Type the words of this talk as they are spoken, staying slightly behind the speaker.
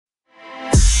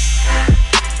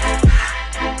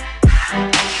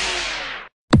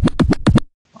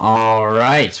All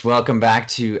right, welcome back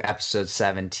to episode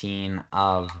 17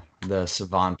 of the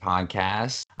Savant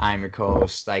Podcast. I'm your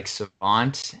co-host, Ike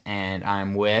Savant, and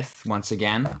I'm with, once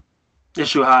again.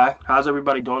 Issue high. How's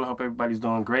everybody doing? I hope everybody's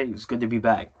doing great. It's good to be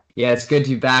back. Yeah, it's good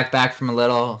to be back from a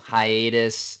little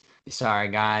hiatus. Sorry,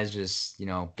 guys, just,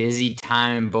 busy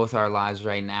time in both our lives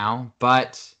right now,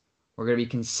 but we're going to be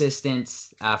consistent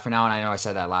for now, and I know I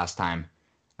said that last time,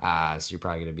 so you're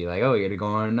probably going to be like, oh, you're going to go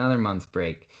on another month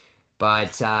break.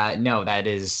 But no, that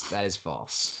is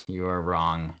false. You are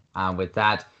wrong with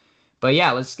that. But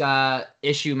yeah, let's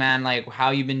issue, man. Like, how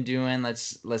you been doing?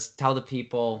 Let's tell the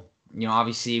people.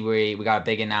 Obviously we got a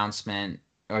big announcement,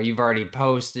 or you've already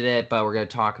posted it, but we're gonna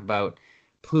talk about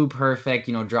Plu Perfect.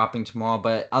 Dropping tomorrow.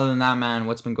 But other than that, man,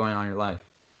 what's been going on in your life?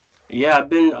 Yeah, I've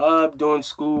been doing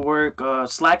schoolwork,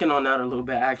 slacking on that a little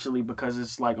bit actually because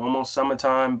it's like almost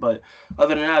summertime. But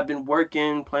other than that, I've been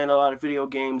working, playing a lot of video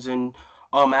games, and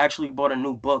I actually bought a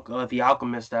new book, The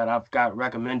Alchemist, that I've got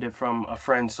recommended from a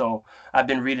friend. So I've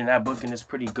been reading that book and it's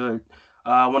pretty good.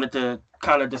 I wanted to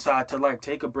kind of decide to like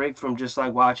take a break from just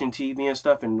like watching TV and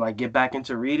stuff and like get back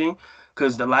into reading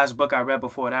because the last book I read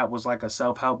before that was like a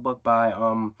self-help book by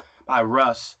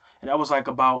Russ, and that was like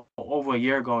about over a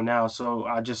year ago now. So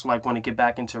I just like want to get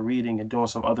back into reading and doing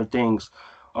some other things,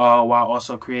 while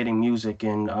also creating music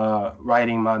and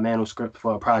writing my manuscript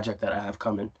for a project that I have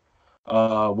coming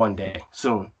one day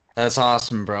soon. That's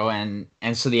awesome, bro. And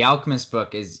so the Alchemist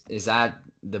book is that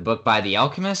the book by the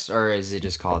Alchemist, or is it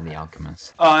just called the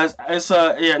Alchemist?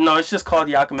 Yeah, no, it's just called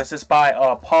The Alchemist. It's by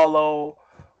Paulo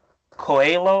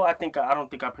Coelho. I don't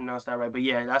think I pronounced that right, but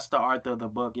yeah, that's the author of the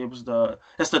book. It's the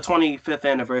 25th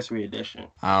anniversary edition.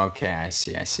 Okay, I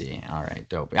see. All right,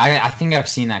 dope. I think I've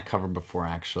seen that cover before,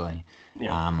 actually.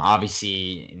 Yeah.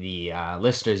 Obviously, the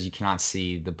listeners, you cannot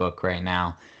see the book right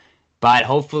now, but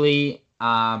hopefully,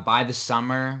 by the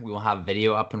summer, we will have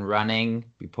video up and running.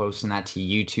 Be posting that to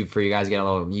YouTube for you guys. Get a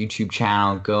little YouTube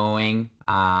channel going.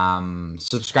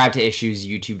 Subscribe to Issue's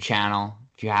YouTube channel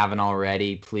if you haven't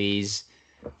already, please.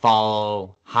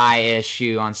 Follow High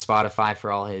Issue on Spotify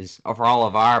for all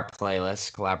of our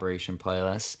playlists, collaboration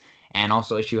playlists, and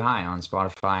also Issue High on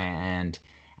Spotify and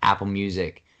Apple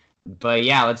Music. But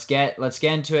yeah, let's get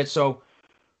into it. So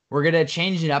we're gonna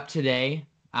change it up today.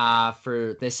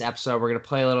 For this episode, we're gonna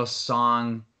play a little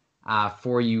song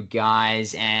for you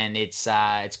guys, and it's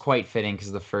quite fitting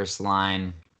because the first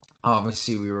line.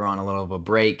 Obviously, we were on a little of a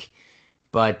break.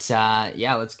 But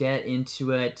yeah, let's get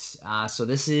into it. So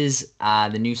this is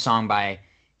the new song by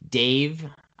Dave,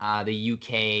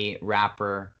 the UK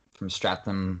rapper from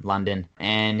Streatham, London.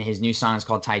 And his new song is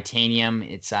called Titanium.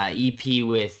 It's EP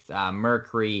with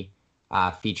Mercury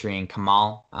featuring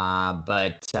Kamal.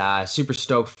 But super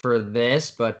stoked for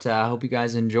this, but hope you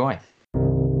guys enjoy.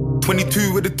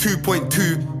 22 with a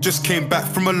 2.2, just came back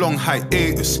from a long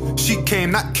hiatus.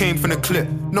 That came from the clip.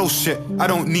 No shit, I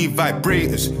don't need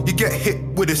vibrators. You get hit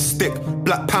with a stick,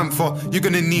 Black Panther, you're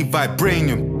gonna need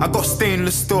vibranium. I got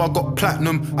stainless steel, I got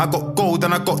platinum, I got gold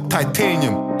and I got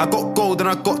titanium. I got gold and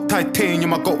I got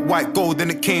titanium, I got white gold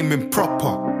and it came in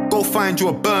proper. Go find you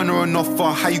a burner and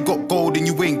offer, how you got gold and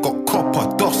you ain't got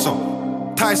copper, dosser.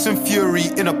 Tyson Fury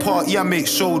in a party, I make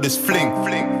shoulders fling.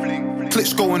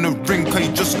 Klitschko in the ring, cause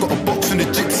you just got a box on the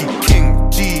Gypsy King.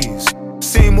 Jeez,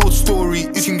 same old story,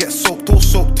 you can get soaked or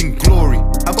soaked in glory.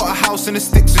 I got a house in the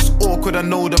sticks, it's awkward, I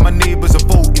know that my neighbours are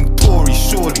voting Tory,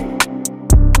 surely.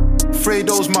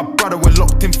 Fredo's my brother, we're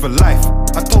locked in for life.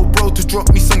 I told bro to drop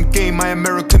me some game, my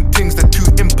American things, they're too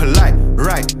impolite.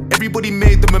 Right, everybody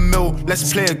made them a mill,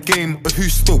 let's play a game, but who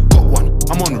still got one?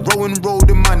 I'm on Rowan Road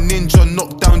in my ninja,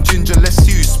 knock down ginger, let's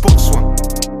see who spots one.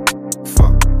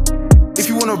 Fuck. If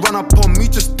you wanna run up on me,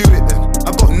 just do it then.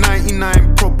 I got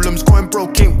 99 problems, going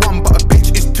broke ain't one, but a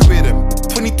bitch is two of them.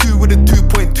 22 with a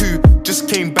 2.2, just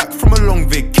came back from a long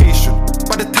vacation.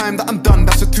 By the time that I'm done,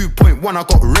 that's a 2.1. I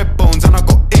got red bones and I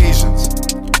got Asians.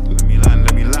 Let me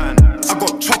land. I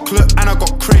got chocolate and I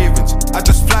got cravings. I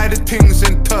just fly the things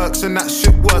in Turks and that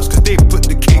shit works cause they put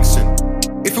the cakes in.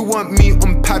 If it weren't me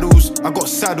on paddles, I got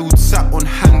saddled, sat on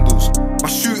handles. My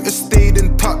shooter stayed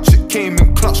in touch, it came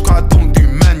in clutch cause I don't do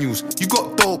manuals. You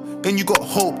got dope, and you got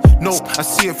hope. Nope, I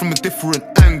see it from a different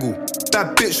angle.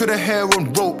 That bitch with her hair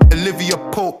on rope, Olivia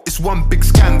Pope, it's one big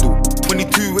scandal.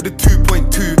 22 with a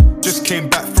 2.2, just came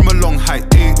back from a long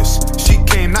hiatus.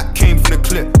 That came from the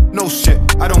clip. No shit,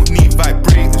 I don't need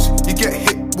vibrators. You get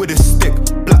hit with a stick,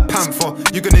 Black Panther,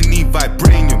 you're gonna need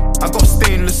vibranium. I got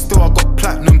stainless steel, I got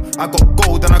platinum, I got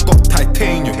gold and I got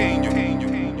titanium.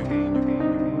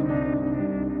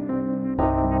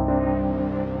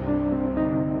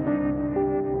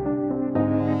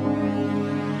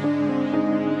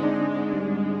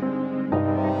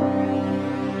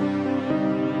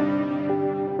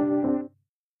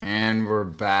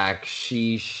 back.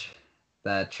 Sheesh.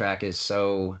 That track is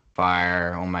so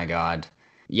fire. Oh my God.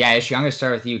 Yeah, Ishi, I'm gonna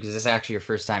start with you because this is actually your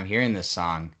first time hearing this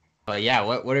song. But yeah,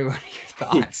 what are your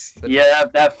thoughts? Yeah,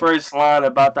 that first line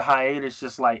about the hiatus,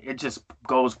 just like it just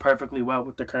goes perfectly well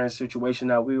with the current situation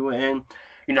that we were in.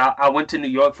 You know, I went to New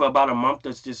York for about a month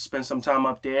to just spend some time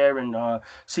up there and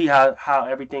see how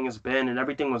everything has been, and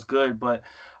everything was good. But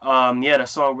yeah, the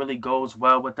song really goes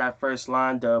well with that first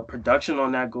line. The production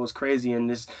on that goes crazy, and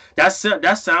that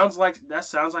sounds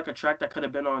like a track that could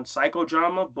have been on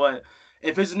Psychodrama, but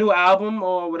if his new album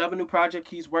or whatever new project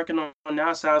he's working on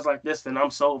now sounds like this, then I'm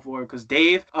sold for it. Because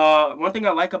Dave, one thing I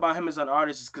like about him as an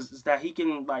artist is that he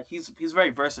can like he's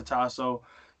very versatile. So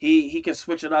he can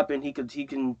switch it up, and he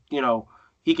can you know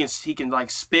he can like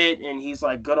spit, and he's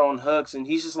like good on hooks, and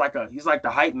he's like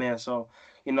the hype man. So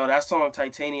you know that song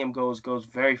Titanium goes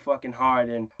very fucking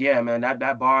hard, and yeah, man,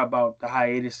 that bar about the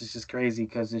hiatus is just crazy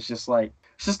because it's just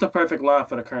the perfect line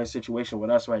for the current situation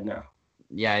with us right now.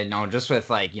 Yeah, no, just with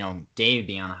like, Dave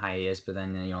being on a hiatus, but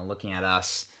then, looking at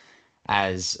us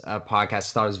as a podcast, I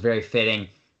thought it was very fitting.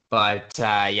 But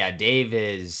yeah, Dave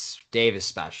is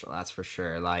special, that's for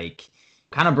sure. Like,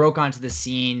 kind of broke onto the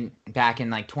scene back in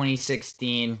like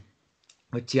 2016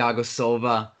 with Thiago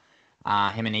Silva,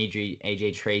 him and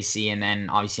AJ Tracy, and then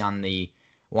obviously on the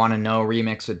Wanna Know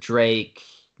remix with Drake.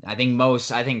 That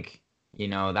was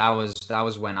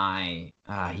when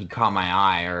he caught my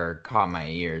eye or caught my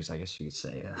ears, I guess you could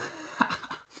say.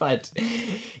 But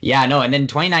yeah, no, and then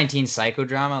 2019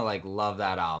 Psychodrama, like love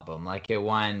that album. Like it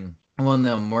won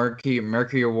the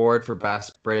Mercury Award for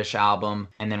Best British Album,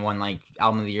 and then won like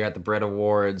Album of the Year at the Brit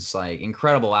Awards. Like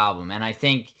incredible album. And I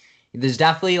think there's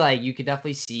definitely like you could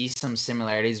definitely see some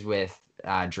similarities with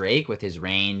Drake with his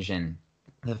range and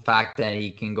the fact that he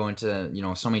can go into,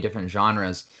 so many different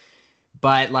genres.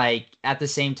 But like at the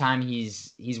same time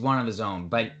he's one of his own.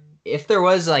 But if there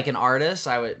was like an artist,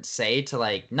 I would say to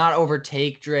like not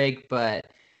overtake Drake, but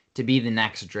to be the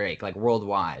next Drake, like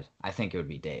worldwide, I think it would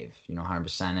be Dave,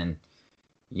 100%. And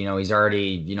he's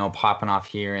already, popping off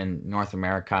here in North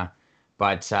America.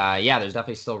 But yeah, there's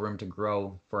definitely still room to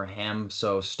grow for him.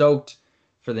 So stoked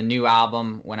for the new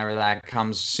album whenever that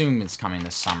comes. Soon it's coming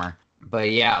this summer.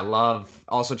 But yeah,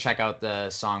 also check out the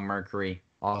song Mercury.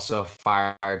 Also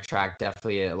fire track,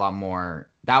 definitely a lot more.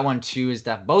 That one too is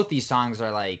that both these songs are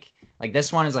like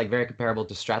this one is like very comparable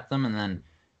to Streatham, and then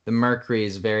the Mercury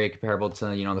is very comparable to,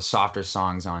 the softer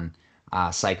songs on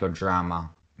Psychodrama.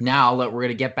 Now we're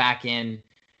gonna get back in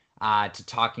to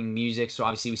talking music. So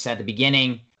obviously we said at the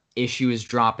beginning, Issue is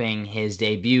dropping his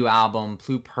debut album,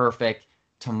 Pluperfect,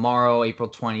 tomorrow, April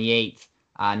 28th,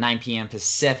 9 p.m.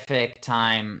 Pacific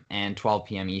time and 12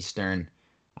 p.m. Eastern.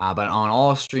 But on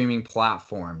all streaming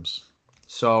platforms.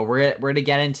 So we're to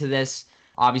get into this.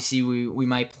 Obviously, we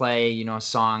might play a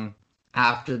song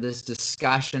after this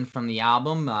discussion from the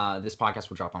album. This podcast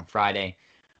will drop on Friday,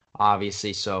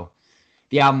 obviously. So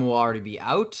the album will already be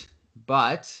out.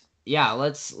 But yeah,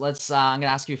 let's. I'm gonna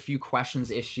ask you a few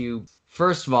questions. Issue.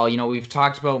 First of all, we've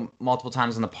talked about multiple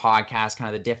times on the podcast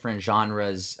kind of the different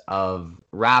genres of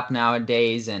rap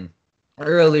nowadays, and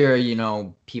earlier,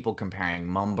 people comparing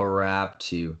mumble rap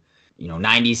to,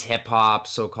 90s hip hop,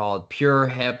 so-called pure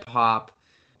hip hop.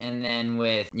 And then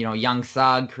with, Young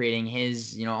Thug creating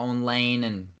his, own lane,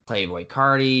 and Playboy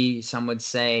Carti, some would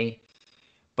say.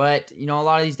 But, a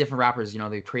lot of these different rappers,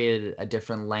 they created a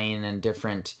different lane and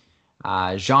different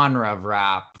genre of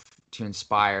rap to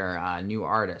inspire new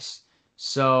artists.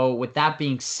 So with that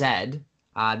being said,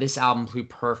 this album,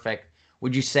 Pluperfect,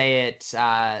 would you say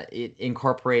it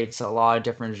incorporates a lot of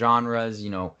different genres,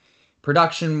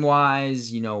 production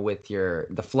wise, with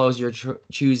the flows you're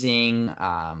choosing,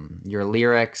 your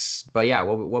lyrics? But yeah,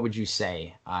 what would you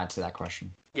say to that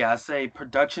question? Yeah, I'd say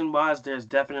production wise, there's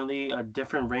definitely a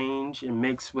different range and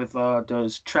mix with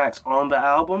those tracks on the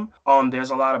album. There's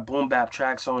a lot of boom bap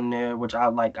tracks on there, which I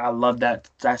like. I love that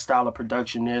style of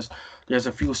production. There's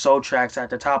a few soul tracks at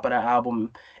the top of the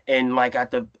album, and like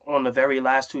on the very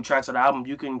last two tracks of the album,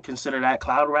 you can consider that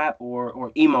cloud rap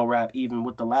or emo rap, even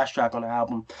with the last track on the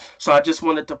album. So I just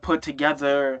wanted to put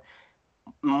together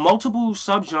multiple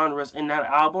subgenres in that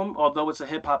album, although it's a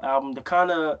hip hop album, to kind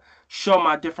of show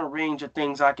my different range of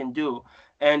things I can do.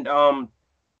 And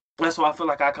that's why I feel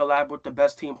like I collab with the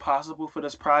best team possible for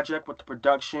this project with the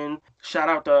production. Shout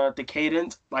out to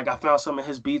Cadence. Like I found some of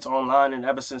his beats online, and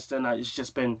ever since then, it's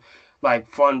just been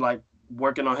like fun, like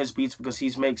working on his beats because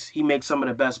he makes some of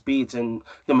the best beats, and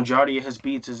the majority of his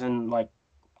beats is in like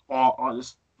all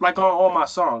like on all my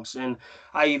songs. And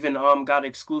I even got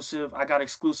exclusive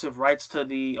rights to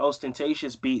the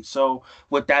Ostentatious beat. So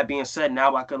with that being said,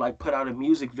 now I could like put out a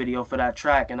music video for that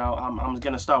track, and I'm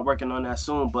gonna start working on that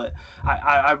soon. But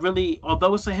I really,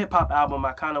 although it's a hip hop album,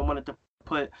 I kind of wanted to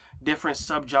put different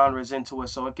subgenres into it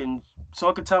so it can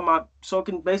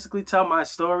basically tell my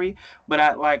story, but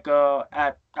at like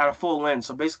at a full length.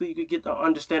 So basically you could get the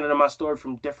understanding of my story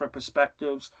from different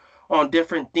perspectives on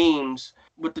different themes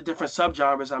with the different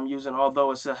subgenres I'm using,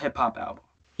 although it's a hip hop album.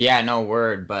 Yeah, no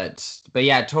word, but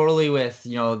yeah, totally with,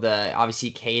 the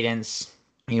obviously cadence,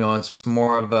 it's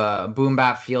more of a boom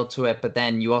bap feel to it, but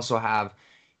then you also have,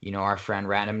 our friend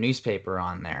Random Newspaper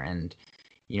on there, and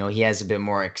he has a bit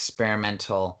more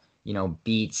experimental,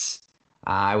 beats,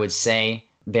 I would say,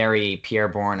 very Pierre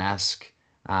Bourne-esque,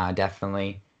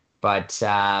 definitely. But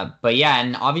yeah,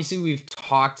 and obviously we've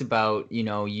talked about,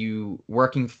 you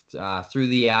working through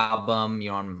the album,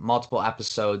 on multiple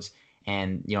episodes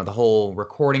and, the whole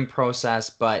recording process.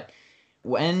 But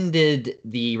when did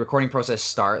the recording process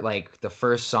start? Like the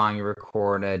first song you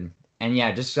recorded? And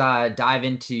yeah, just dive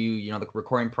into, the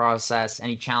recording process,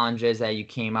 any challenges that you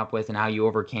came up with and how you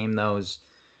overcame those.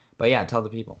 But yeah, tell the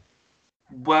people.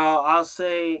 Well, I'll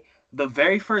say the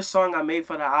very first song I made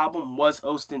for the album was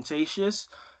Ostentatious,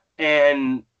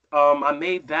 and I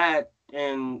made that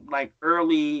in like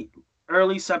early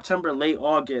September, late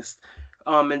August.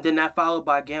 And then that followed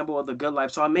by Gamble of the Good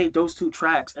Life. So I made those two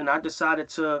tracks, and I decided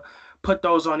to put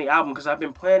those on the album because I've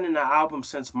been planning the album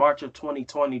since March of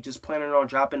 2020, just planning on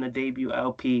dropping the debut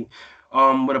LP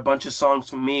with a bunch of songs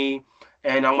for me.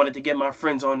 And I wanted to get my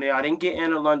friends on there. I didn't get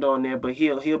Anna Lunda on there, but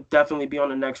he'll definitely be on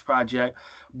the next project.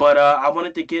 But I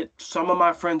wanted to get some of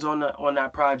my friends on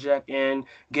that project, and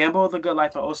Gamble of the Good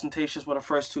Life and Ostentatious were the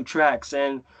first two tracks.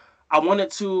 And I wanted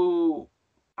to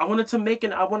I wanted to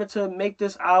make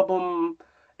this album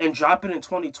and drop it in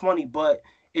 2020, but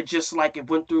it just like it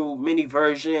went through many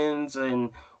versions and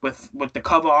with the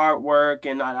cover artwork,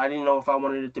 and I didn't know if I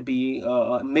wanted it to be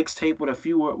a mixtape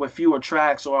with fewer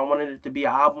tracks, or I wanted it to be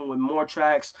an album with more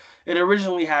tracks. It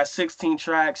originally had 16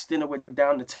 tracks, then it went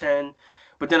down to 10.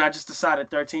 But then I just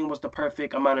decided 13 was the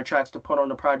perfect amount of tracks to put on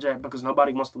the project because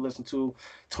nobody wants to listen to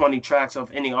 20 tracks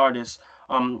of any artist.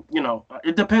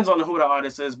 It depends on who the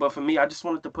artist is, but for me, I just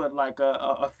wanted to put like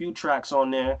a few tracks on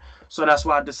there. So that's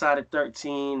why I decided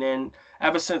 13. And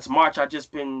ever since March, I've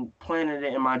just been planning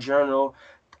it in my journal,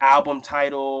 album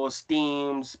titles,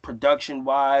 themes, production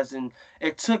wise. And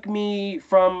it took me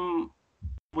from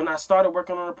when I started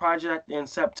working on the project in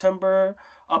September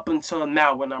up until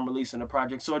now when I'm releasing the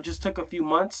project. So it just took a few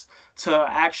months to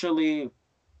actually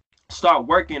start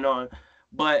working on,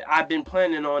 but I've been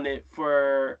planning on it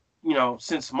for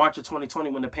since March of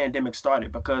 2020 when the pandemic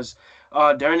started, because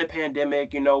during the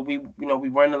pandemic, we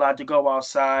weren't allowed to go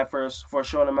outside for a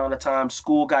short amount of time.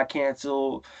 School got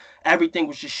canceled. Everything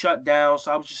was just shut down.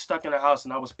 So I was just stuck in the house,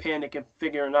 and I was panicking,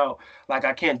 figuring out like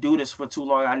I can't do this for too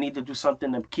long. I need to do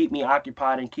something to keep me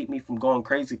occupied and keep me from going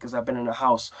crazy because I've been in the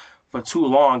house for too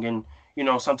long, and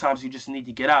sometimes you just need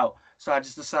to get out. So I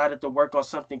just decided to work on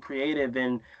something creative,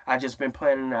 and I just been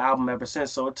planning the album ever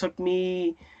since. So it took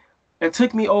me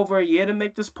over a year to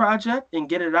make this project and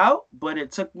get it out, but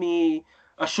it took me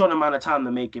a short amount of time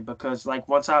to make it because, like,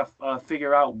 once I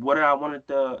figure out what I wanted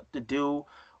to do,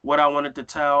 what I wanted to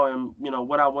tell, and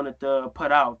what I wanted to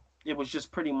put out, it was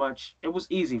just pretty much it was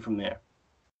easy from there.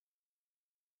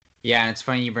 Yeah, and it's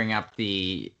funny you bring up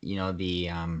the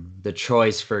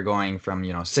choice for going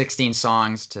from 16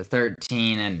 songs to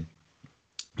 13, and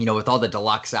with all the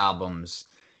deluxe albums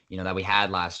that we had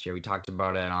last year. We talked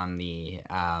about it on the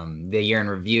year in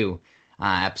review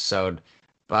episode.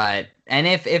 But and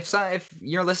if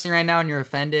you're listening right now and you're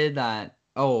offended that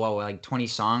like 20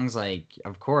 songs, like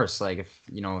of course, like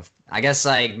if I guess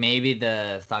like maybe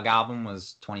the Thug album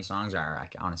was 20 songs, or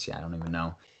honestly I don't even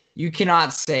know. You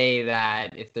cannot say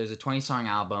that if there's a 20 song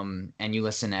album and you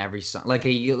listen to every song, like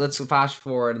let's fast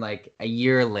forward like a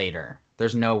year later,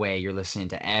 there's no way you're listening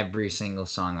to every single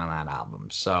song on that album.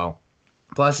 So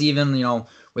plus, even,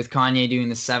 with Kanye doing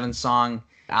the 7-song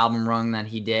album run that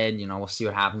he did, we'll see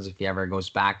what happens if he ever goes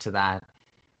back to that.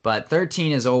 But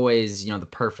 13 is always, I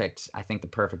think the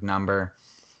perfect number.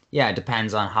 Yeah, it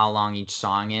depends on how long each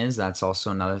song is. That's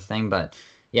also another thing. But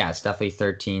yeah, it's definitely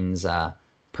 13's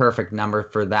perfect number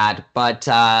for that. But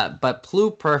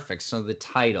Pluperfect, so the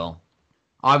title.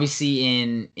 Obviously,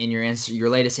 in your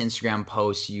latest Instagram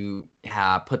post, you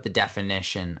have put the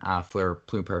definition for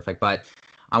Pluperfect, but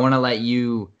I want to let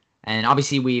you, and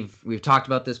obviously we've talked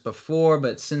about this before,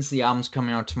 but since the album's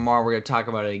coming out tomorrow, we're going to talk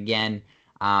about it again.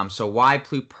 So why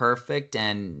Pluperfect,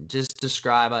 and just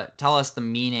tell us the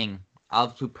meaning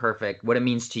Absolute Perfect, what it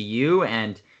means to you,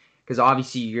 and because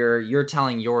obviously you're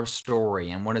telling your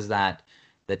story, and what does that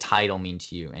the title mean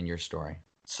to you and your story?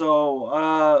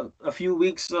 So a few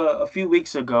weeks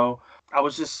ago, I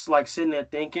was just like sitting there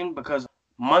thinking because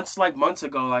months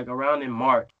ago, like around in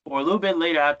March or a little bit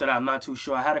later after that, I'm not too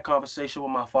sure. I had a conversation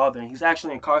with my father, and he's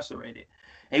actually incarcerated.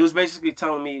 And he was basically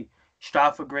telling me,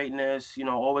 strive for greatness,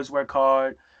 always work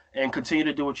hard and continue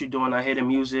to do what you're doing. I hear the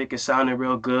music, it sounded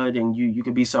real good, and you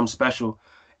could be something special.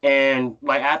 And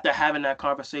like after having that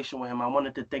conversation with him, I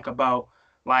wanted to think about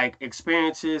like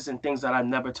experiences and things that I've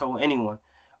never told anyone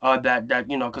that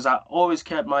because I always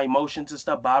kept my emotions and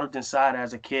stuff bottled inside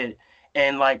as a kid,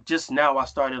 and like just now I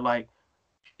started like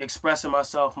expressing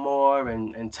myself more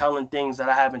and telling things that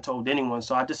I haven't told anyone.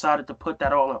 So I decided to put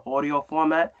that all in audio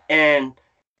format. And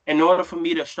in order for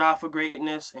me to strive for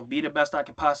greatness and be the best I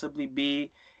could possibly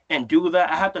be and do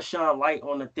that, I have to shine light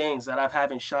on the things that I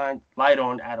haven't shined light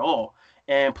on at all.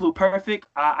 And Pluperfect,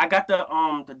 I got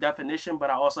the definition, but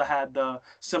I also had the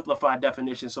simplified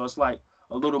definition. So it's like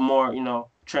a little more,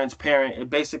 transparent. It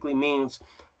basically means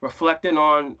reflecting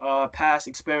on past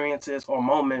experiences or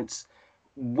moments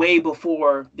way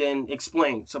before then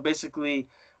explained. So basically,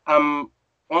 I'm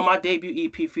on my debut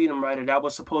EP, Freedom Writer. That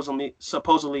was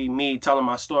supposedly me telling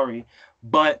my story,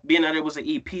 but being that it was an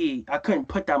EP, I couldn't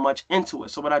put that much into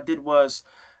it. So what I did was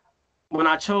when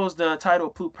I chose the title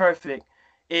Pooh Perfect,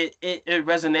 it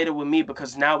resonated with me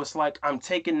because now it's like I'm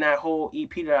taking that whole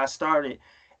EP that I started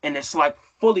and it's like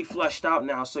fully fleshed out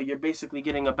now. So you're basically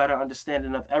getting a better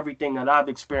understanding of everything that I've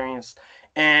experienced.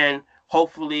 And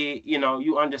hopefully,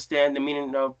 you understand the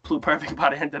meaning of Pooh Perfect by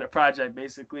the end of the project.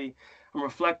 Basically, I'm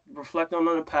reflecting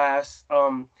on the past,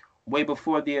 way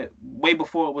before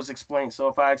it was explained. So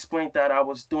if I explained that I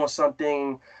was doing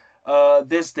something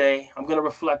this day, I'm gonna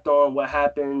reflect on what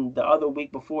happened the other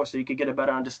week before, so you could get a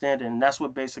better understanding. And that's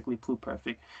what basically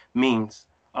Pluperfect means.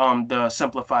 The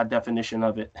simplified definition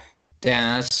of it.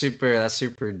 Damn, that's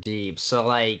super deep. So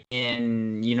like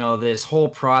in, this whole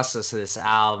process of this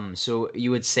album, so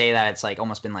you would say that it's like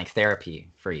almost been like therapy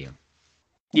for you.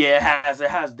 Yeah, it has.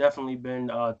 It has definitely been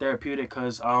therapeutic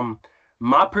because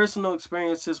my personal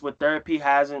experiences with therapy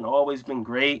hasn't always been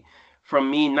great. From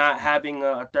me not having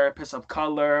a therapist of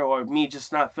color or me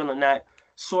just not feeling that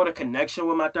sort of connection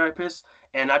with my therapist,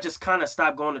 and I just kind of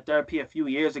stopped going to therapy a few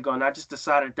years ago, and I just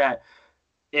decided that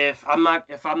if I'm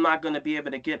not going to be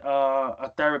able to get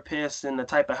a therapist and the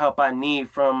type of help I need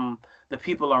from the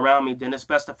people around me, then it's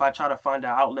best if I try to find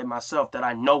an outlet myself that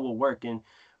I know will work. And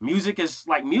music has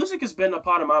been a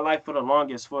part of my life for the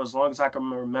longest, for as long as I can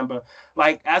remember.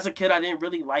 Like as a kid, I didn't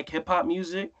really like hip hop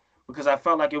music because I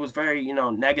felt like it was very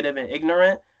negative and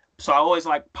ignorant. So I always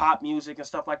like pop music and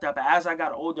stuff like that. But as I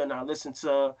got older and I listened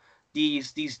to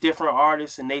these different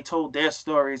artists and they told their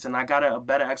stories and I got a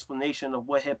better explanation of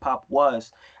what hip hop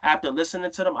was. After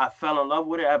listening to them, I fell in love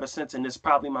with it ever since, and it's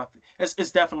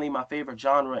definitely my favorite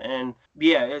genre. And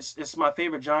yeah, it's my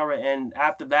favorite genre. And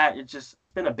after that, it's just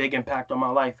been a big impact on my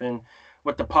life. And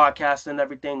with the podcast and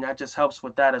everything, that just helps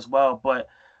with that as well. But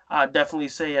I definitely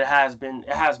say it has been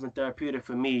therapeutic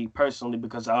for me personally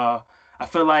because I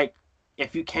feel like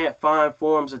if you can't find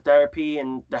forms of therapy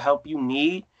and the help you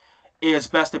need, it's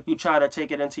best if you try to take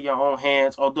it into your own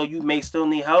hands. Although you may still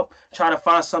need help, try to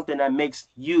find something that makes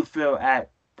you feel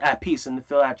at peace and to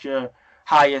feel at your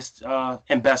highest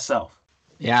and best self.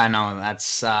 Yeah, no,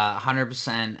 that's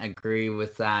 100% agree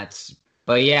with that.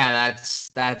 But yeah,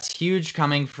 that's huge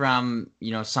coming from,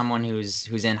 someone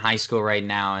who's in high school right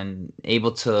now and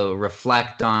able to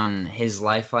reflect on his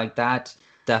life like that.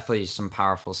 Definitely some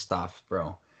powerful stuff,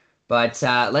 bro. But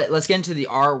let's get into the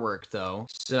artwork though.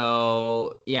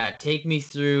 So yeah, take me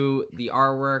through the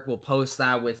artwork. We'll post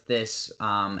that with this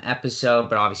episode,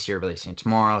 but obviously you're releasing it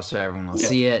tomorrow, so everyone will Yeah.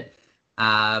 see it.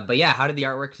 But yeah, how did the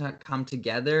artwork come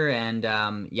together? And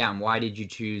yeah, and why did you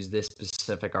choose this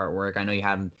specific artwork? I know you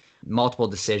had multiple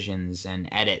decisions and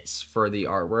edits for the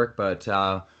artwork, but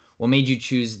what made you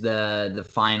choose the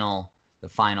final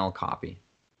copy?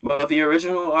 But the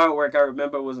original artwork I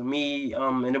remember was me,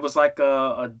 and it was like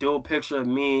a dual picture of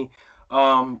me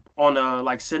on a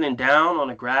like sitting down on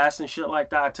the grass and shit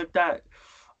like that. I took that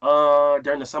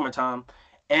during the summertime,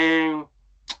 and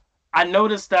I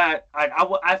noticed that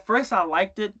at first I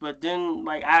liked it, but then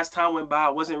like as time went by, I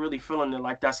wasn't really feeling it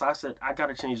like that. So I said I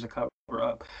gotta change the cover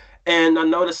up, and I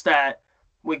noticed that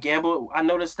with Gamble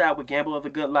of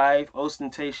the Good Life,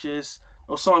 Ostentatious,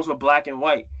 those songs were black and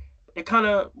white. It kind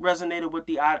of resonated with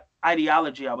the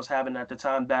ideology I was having at the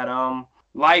time that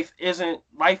life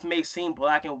may seem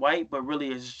black and white, but really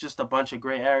it's just a bunch of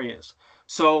gray areas.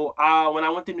 So when I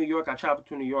went to New York, I traveled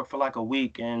to New York for like a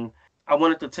week, and I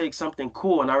wanted to take something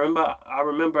cool, and I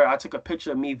remember I took a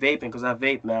picture of me vaping because I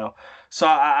vape now. So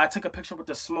I took a picture with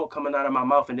the smoke coming out of my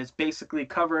mouth, and it's basically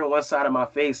covering one side of my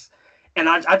face, and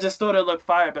I just thought it looked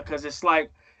fire because it's like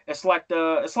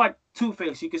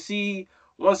Two-Face. You can see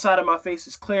one side of my face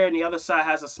is clear, and the other side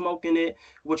has a smoke in it,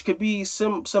 which could be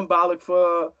symbolic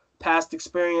for past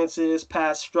experiences,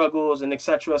 past struggles, and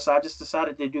etc. So I just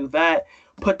decided to do that,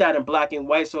 put that in black and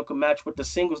white so it could match with the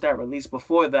singles that released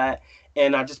before that,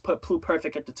 and I just put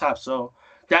Pluperfect at the top. So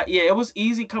that, yeah, it was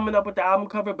easy coming up with the album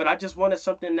cover, but I just wanted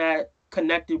something that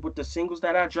connected with the singles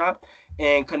that I dropped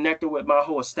and connected with my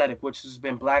whole aesthetic, which has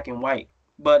been black and white.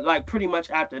 But like pretty much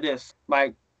after this,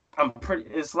 like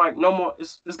it's like no more.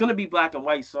 It's gonna be black and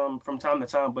white some from time to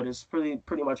time, but it's pretty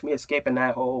much me escaping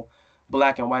that whole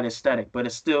black and white aesthetic. But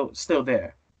it's still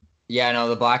there. Yeah, no,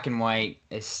 the black and white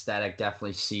aesthetic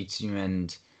definitely suits you,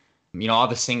 and all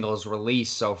the singles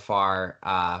released so far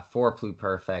for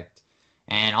Pluperfect,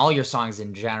 and all your songs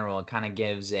in general, it kind of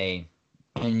gives and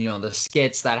the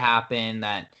skits that happen,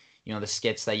 that the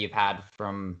skits that you've had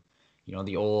from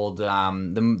the old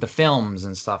the films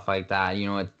and stuff like that.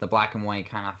 The black and white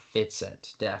kind of fits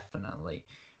it definitely.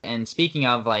 And speaking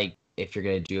of, like, if you're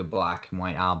gonna do a black and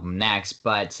white album next,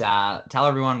 but tell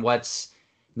everyone what's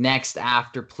next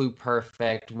after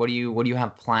Pluperfect. What do you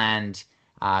have planned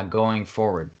going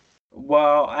forward?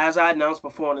 Well, as I announced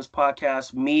before on this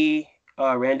podcast, me,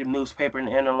 Random Newspaper, and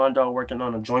Anna Lundell are working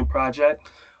on a joint project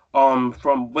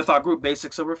with our group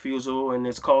Basics of Refusal, and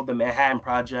it's called the Manhattan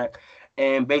Project.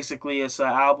 And basically it's an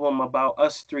album about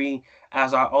us three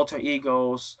as our alter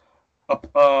egos,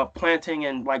 planting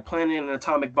an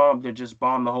atomic bomb to just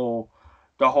bomb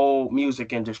the whole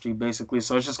music industry, basically.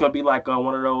 So it's just gonna be like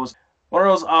one of those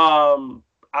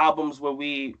albums where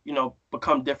we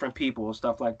become different people and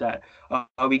stuff like that.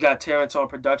 We got Terrence on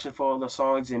production for all the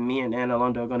songs, and me and Anna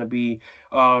Lunda are gonna be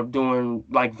doing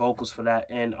like vocals for that.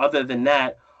 And other than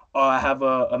that, I have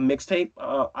a mixtape.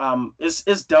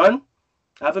 It's done.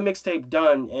 I have a mixtape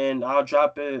done, and I'll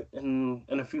drop it in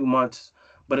a few months.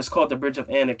 But it's called The Bridge of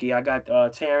Anarchy. I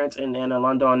got Terrence and Anna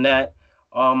Lunda on that.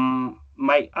 I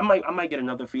might get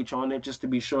another feature on it just to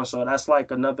be sure. So that's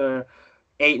like another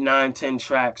 8, 9, 10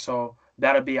 tracks. So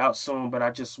that'll be out soon. But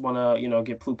I just wanna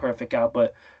get Pluperfect out.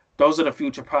 But those are the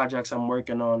future projects I'm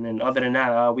working on. And other than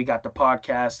that, we got the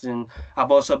podcast, and I've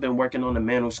also been working on the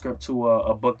manuscript to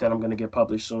a book that I'm gonna get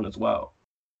published soon as well.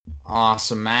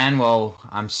 Awesome, man. Well,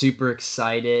 I'm super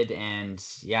excited, and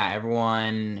yeah,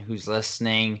 everyone who's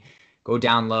listening, go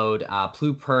download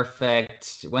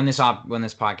Pluperfect when this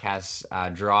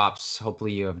podcast drops.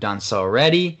 Hopefully you have done so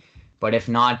already, but if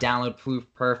not, download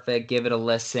Pluperfect, give it a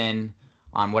listen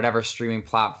on whatever streaming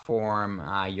platform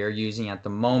you're using at the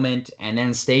moment, and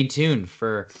then stay tuned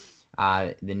for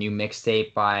the new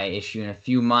mixtape by issue in a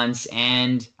few months,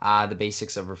 and the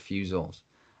Basics of Refusals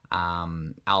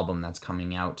album that's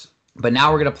coming out. But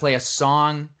now we're gonna play a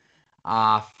song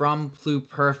from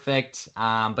Pluperfect.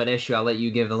 But Issue, I'll let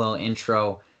you give a little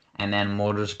intro, and then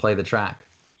we'll just play the track.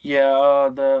 Yeah,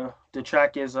 the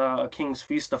track is A King's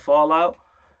Feast of Fallout,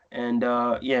 and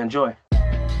yeah, enjoy.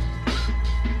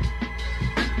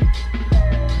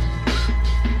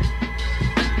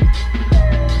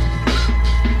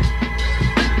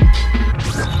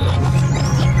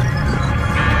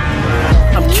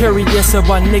 Curious of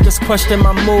why niggas question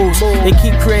my moves. They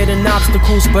keep creating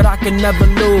obstacles, but I can never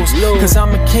lose. Cause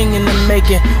I'm a king in the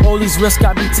making. All these risks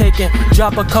I be taking.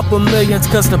 Drop a couple millions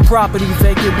cause the property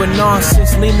vacant. With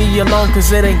nonsense, leave me alone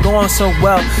cause it ain't going so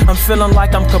well. I'm feeling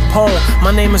like I'm Capone.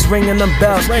 My name is ringing them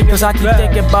bells. Cause I keep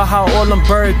thinking about how all them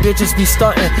bird bitches be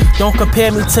stunting. Don't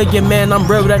compare me to your man, I'm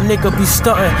real, that nigga be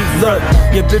stunting. Look,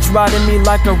 your bitch riding me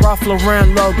like a Ralph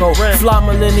Lauren logo. Fly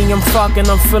Millennium Falcon,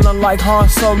 I'm feeling like Han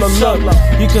Solo. Look,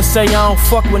 you can say I don't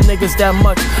fuck with niggas that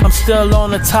much. I'm still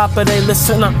on the top of they list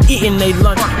and I'm eating they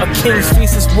lunch. A king's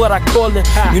feast is what I call it.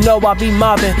 You know I be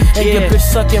mobbing, and your bitch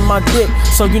sucking my dick,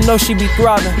 so you know she be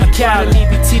throbbing. Academy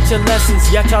be teaching lessons,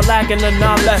 yet y'all lacking the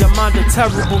knowledge. Your mind a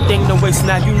terrible thing to waste,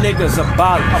 now you niggas a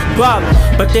bottle.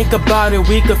 But think about it,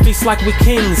 we could feast like we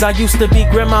kings. I used to be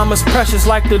grandmama's precious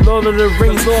like the Lord of the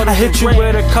Rings. I hit you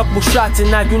with a couple shots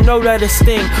and now you know that it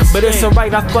sting. But it's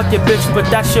alright, I fuck your bitch, but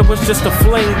that shit was just a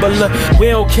fling. But look, we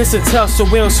don't kiss and tell, so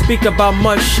we don't speak about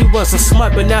much. She was a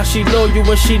smut, but now she know you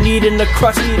when she needing the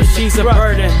crutch. But she's a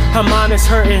burden, her mind is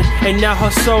hurting, and now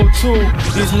her soul too.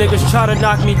 These niggas try to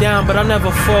knock me down, but I never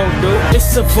fall, dude.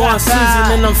 It's a Vaughn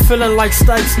season and I'm feeling like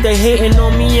Stipes. They hating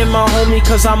on me and my homie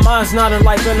cause our minds not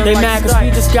alike. They mad cause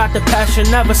we just got the passion,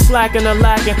 never slacking or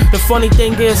lacking. The funny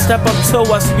thing is, step up to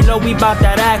us, you know we bout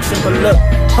that action. But look,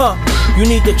 You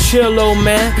need to chill, old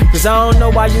man, cause I don't know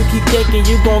why you keep thinking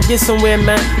you gon' get somewhere,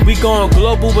 man. We going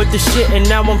global with the shit, and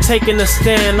now I'm taking a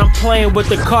stand. I'm playing with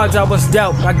the cards I was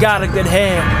dealt. I got a good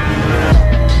hand.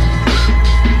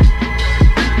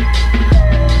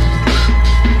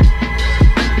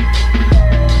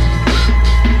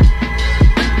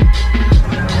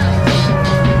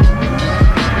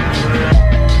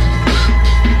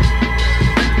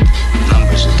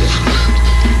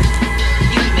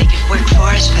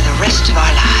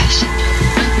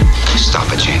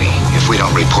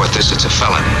 Report this, it's a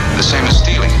felony. The same as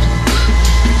stealing it.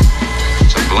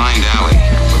 It's a blind alley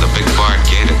with a big barred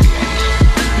gate at the end.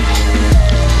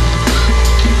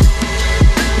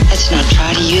 Let's not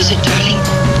try to use it, darling.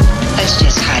 Let's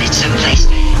just hide it someplace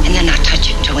and then not touch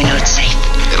it until we know it's safe.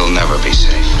 It'll never be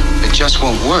safe. It just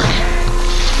won't work.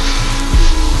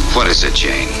 What is it,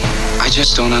 Jane? I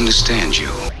just don't understand you.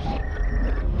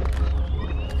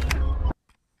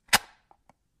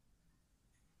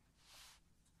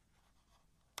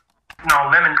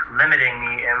 Limiting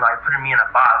me and like putting me in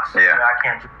a box. Yeah. I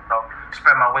can't just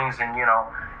spread my wings and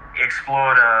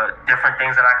explore the different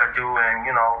things that I could do and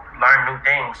learn new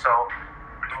things. So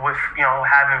with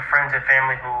having friends and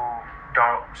family who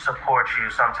don't support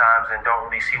you sometimes and don't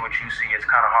really see what you see, it's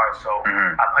kind of hard. So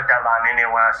I put that line in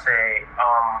there when I say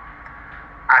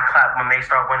I clap when they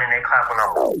start winning, they clap when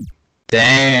I'm.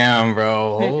 Damn,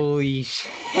 bro. Holy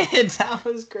shit. That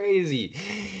was crazy.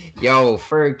 Yo,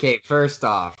 first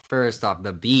off,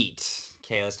 the beat.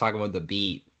 Okay, let's talk about the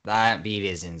beat. That beat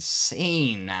is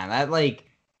insane, man. That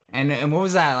and what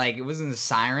was that? Like, it wasn't a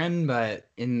siren, but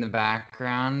in the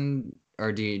background,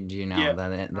 or do you know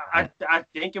that? I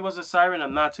think it was a siren.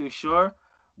 I'm not too sure,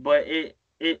 but it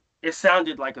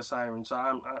sounded like a siren, so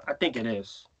I think it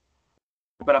is.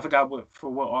 But I forgot for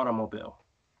what automobile.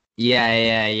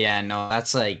 Yeah. No,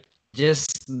 that's like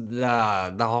just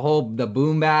the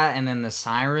boom bat and then the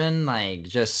siren, like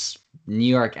just New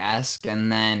York-esque,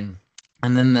 and then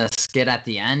the skit at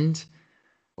the end.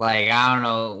 Like, I don't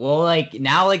know. Well, like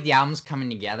now, like the album's coming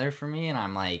together for me, and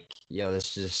I'm like, yo,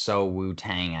 this is just so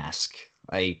Wu-Tang-esque.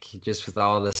 Like, just with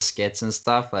all the skits and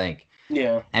stuff, like.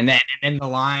 Yeah. And then the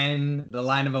line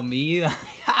of me,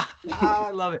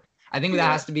 I love it. I think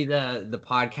that has to be the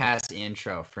podcast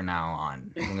intro for now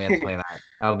on. We have to play that.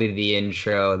 That'll be the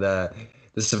intro, the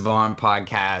Savant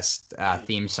podcast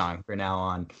theme song for now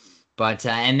on. But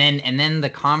and then the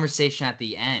conversation at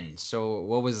the end. So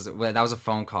that was a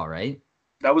phone call, right?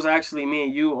 That was actually me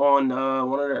and you on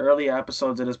one of the early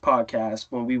episodes of this podcast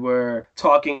when we were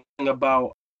talking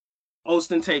about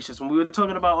Ostentatious. When we were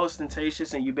talking about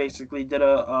Ostentatious and you basically did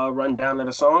a rundown of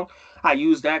the song, I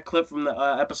used that clip from the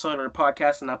episode of the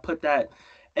podcast and I put that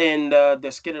in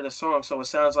the skit of the song. So it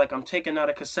sounds like I'm taking out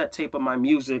a cassette tape of my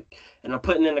music and I'm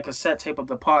putting in a cassette tape of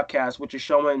the podcast, which is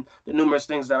showing the numerous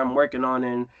things that I'm working on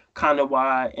and kind of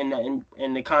why, and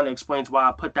it kind of explains why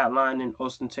I put that line in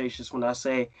Ostentatious when I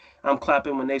say I'm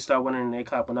clapping when they start winning and they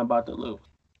clap when I'm about to lose.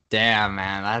 Damn,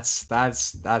 man, that's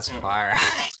fire.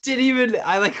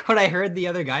 I like when I heard the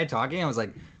other guy talking, I was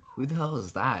like, who the hell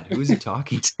is that? Who's he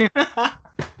talking to?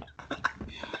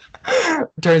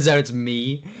 Turns out it's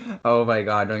me. Oh my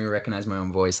god, I don't even recognize my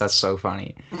own voice. That's so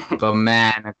funny. But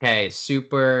man, okay,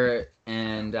 super.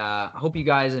 And I hope you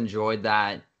guys enjoyed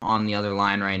that on the other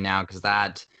line right now, because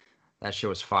that shit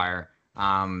was fire.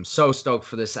 So stoked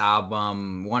for this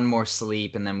album. One more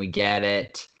sleep and then we get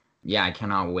it. Yeah, I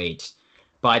cannot wait.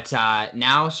 But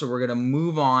now, so we're going to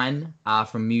move on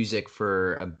from music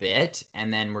for a bit,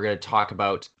 and then we're going to talk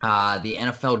about the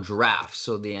NFL draft.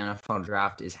 So the NFL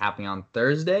draft is happening on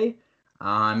Thursday,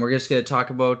 and we're just going to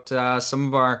talk about some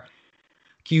of our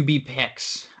QB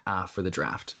picks for the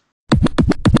draft.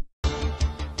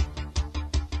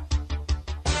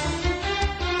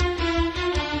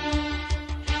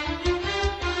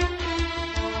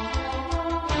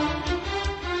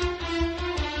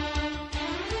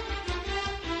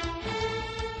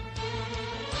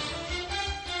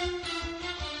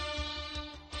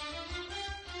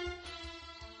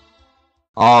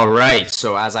 All right,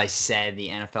 so as I said, the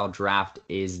NFL draft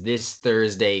is this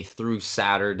Thursday through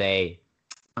Saturday.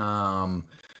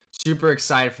 Super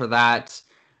excited for that.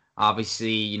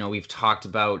 Obviously, we've talked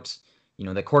about,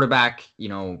 the quarterback,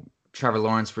 Trevor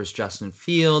Lawrence versus Justin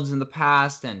Fields in the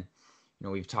past, and,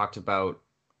 we've talked about,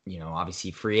 obviously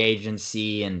free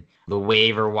agency and the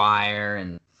waiver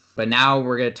wire, but now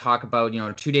we're going to talk about,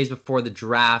 2 days before the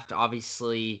draft,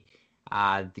 obviously.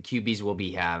 The QBs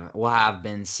will have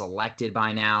been selected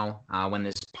by now when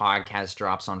this podcast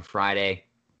drops on Friday,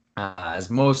 as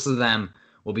most of them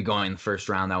will be going in the first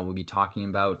round that we'll be talking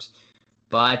about.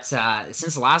 But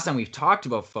since the last time we've talked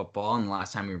about football and the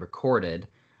last time we recorded,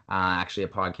 actually a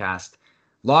podcast.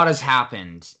 A lot has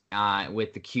happened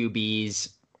with the QBs.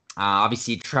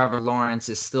 Obviously, Trevor Lawrence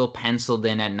is still penciled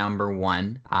in at number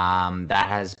 1. That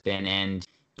has been, and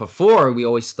before we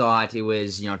always thought it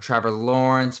was, Trevor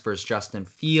Lawrence versus Justin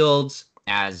Fields,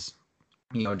 as,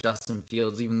 Justin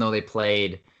Fields, even though they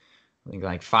played, I think,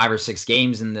 like 5 or 6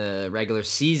 games in the regular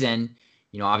season,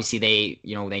 obviously they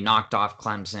knocked off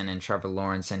Clemson and Trevor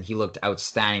Lawrence, and he looked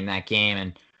outstanding that game.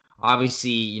 And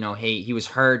obviously, he was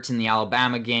hurt in the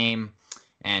Alabama game,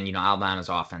 and, Alabama's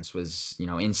offense was,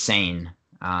 insane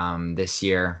this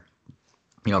year,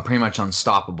 pretty much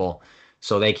unstoppable.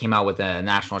 So they came out with a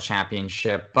national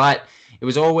championship, but it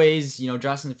was always,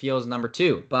 Justin Fields number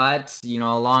 2. But,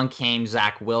 along came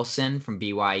Zach Wilson from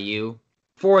BYU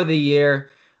for the year.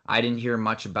 I didn't hear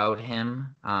much about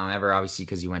him ever, obviously,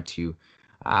 because he went to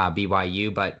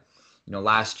BYU. But,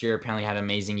 last year apparently had an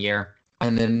amazing year.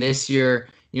 And then this year,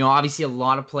 obviously a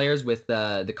lot of players with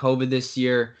the COVID this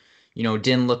year,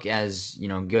 didn't look as,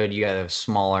 good. You had a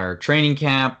smaller training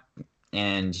camp,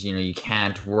 and, you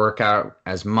can't work out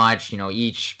as much.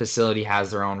 Each facility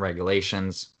has their own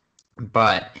regulations.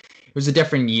 But it was a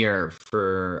different year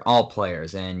for all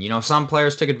players. And, some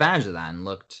players took advantage of that and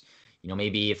looked,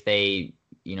 maybe if they,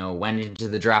 went into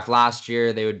the draft last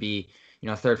year, they would be,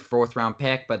 3rd, 4th round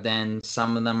pick. But then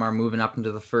some of them are moving up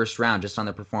into the 1st round just on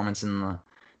their performance in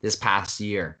this past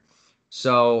year.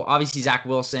 So obviously Zach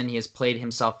Wilson, he has played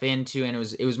himself into, and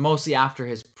it was mostly after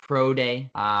his pro day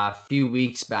a few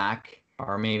weeks back,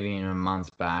 or maybe even a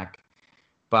month back.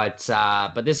 But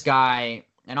this guy,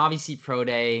 and obviously pro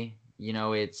day,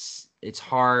 it's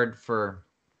hard for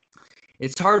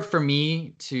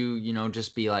me to,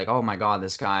 just be like, oh my God,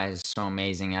 this guy is so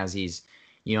amazing, as he's,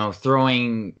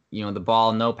 throwing, the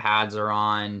ball, no pads are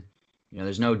on,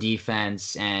 there's no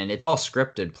defense, and it's all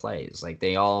scripted plays. Like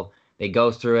they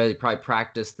go through it. They probably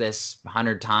practiced this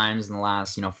 100 times in the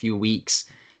last, few weeks.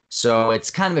 So it's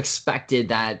kind of expected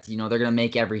that, they're going to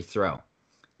make every throw.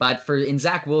 But in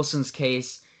Zach Wilson's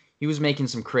case, he was making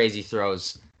some crazy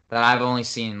throws that I've only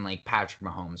seen like Patrick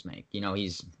Mahomes make.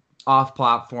 He's off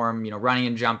platform, running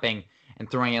and jumping and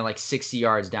throwing it like 60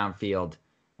 yards downfield,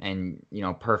 and,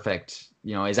 perfect.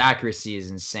 His accuracy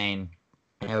is insane.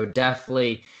 I would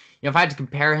definitely, if I had to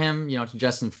compare him, to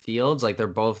Justin Fields, like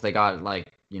they got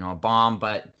like, a bomb,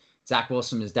 but Zach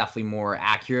Wilson is definitely more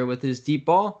accurate with his deep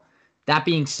ball. That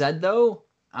being said, though,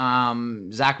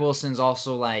 Zach Wilson's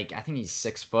also like, I think he's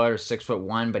 6 foot or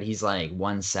 6'1", but he's like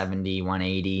 170,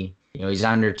 180. He's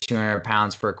under 200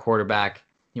 pounds for a quarterback.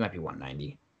 He might be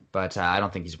 190, but I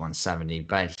don't think he's 170.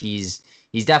 But he's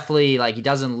definitely like, he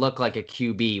doesn't look like a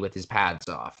QB with his pads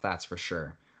off. That's for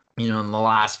sure. In the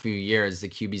last few years, the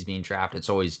QBs being drafted, it's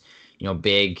always,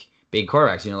 big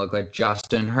quarterbacks. Look like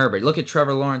Justin Herbert. Look at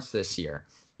Trevor Lawrence this year.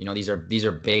 These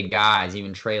are big guys.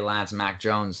 Even Trey Lance, Mac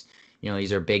Jones.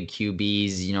 These are big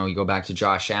QBs. You go back to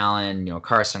Josh Allen.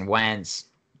 Carson Wentz,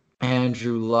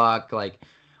 Andrew Luck. Like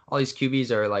all these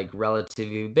QBs are like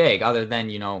relatively big. Other than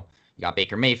you got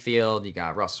Baker Mayfield, you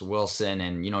got Russell Wilson,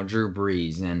 and Drew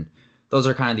Brees, and those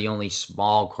are kind of the only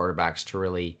small quarterbacks to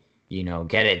really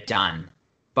get it done.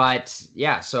 But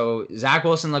yeah, so Zach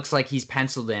Wilson looks like he's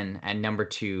penciled in at number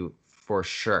 2 for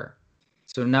sure.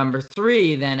 So number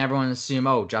 3, then everyone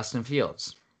assume, Justin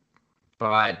Fields.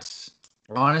 But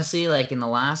honestly, like in the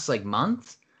last like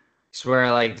month, I swear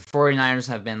like the 49ers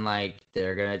have been like,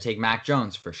 they're going to take Mac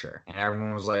Jones for sure. And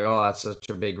everyone was like, oh, that's such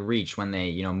a big reach when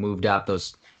they, moved up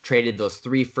traded those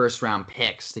 3 first-round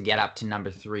picks to get up to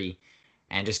number 3.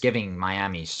 And just giving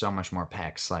Miami so much more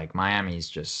picks. Like Miami's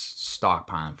just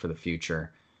stockpiling for the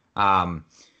future.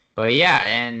 But yeah,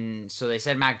 and so they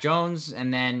said Mac Jones,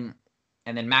 and then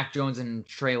Mac Jones and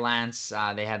Trey Lance,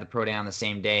 they had the pro day on the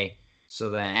same day. So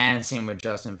then, and same with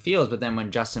Justin Fields. But then when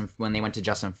they went to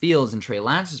Justin Fields and Trey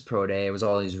Lance's pro day, it was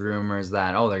all these rumors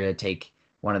that they're gonna take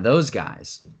one of those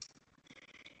guys.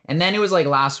 And then it was like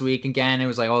last week again, it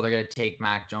was like, they're gonna take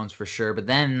Mac Jones for sure. But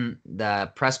then the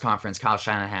press conference, Kyle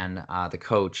Shanahan, the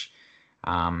coach,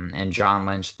 and John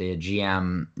Lynch, the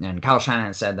GM, and Kyle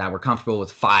Shanahan said that we're comfortable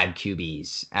with 5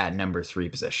 QBs at number 3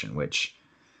 position, which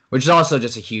is also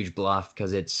just a huge bluff,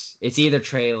 because it's either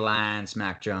Trey Lance,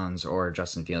 Mac Jones, or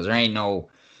Justin Fields. There ain't no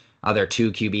other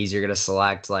 2 QBs you're gonna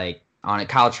select. Like on it,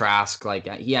 Kyle Trask, like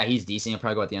yeah, he's decent. He'll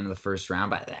probably go at the end of the 1st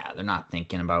round, but yeah, they're not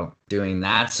thinking about doing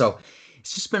that. So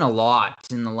it's just been a lot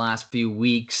in the last few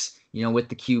weeks, with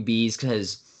the QBs,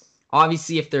 because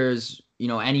obviously if there's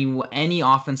any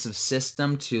offensive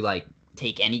system to like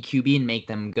take any QB and make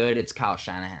them good, it's Kyle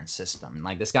Shanahan's system.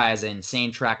 Like this guy has an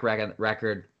insane track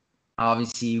record.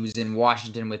 Obviously, he was in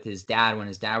Washington with his dad when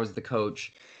his dad was the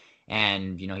coach,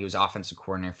 and he was offensive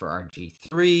coordinator for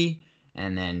RG3.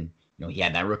 And then, he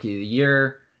had that rookie of the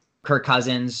year. Kirk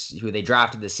Cousins, who they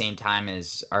drafted the same time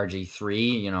as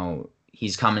RG3,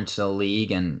 he's coming to the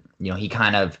league, and, he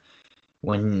kind of,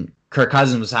 when Kirk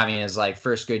Cousins was having his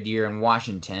first good year in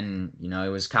Washington, it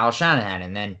was Kyle Shanahan,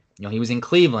 and then, he was in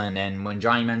Cleveland, and when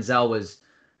Johnny Manziel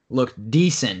looked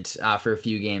decent for a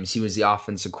few games, he was the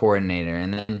offensive coordinator,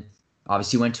 and then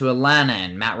obviously went to Atlanta,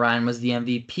 and Matt Ryan was the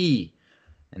MVP,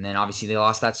 and then obviously they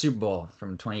lost that Super Bowl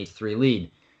from 28-3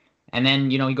 lead. And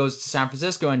then, he goes to San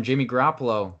Francisco, and Jimmy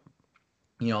Garoppolo,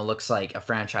 looks like a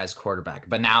franchise quarterback.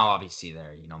 But now, obviously,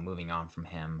 they're, moving on from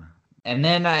him. And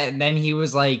then he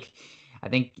was like, I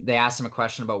think they asked him a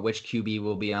question about which QB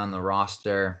will be on the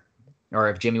roster, or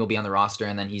if Jimmy will be on the roster.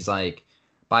 And then he's like,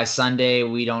 by Sunday,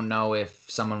 we don't know if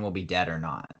someone will be dead or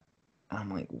not. And I'm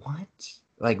like, what?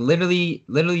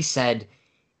 Literally said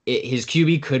his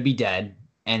QB could be dead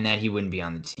and that he wouldn't be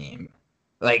on the team.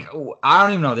 I don't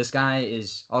even know. This guy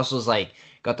is also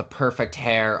got the perfect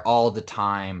hair all the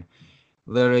time.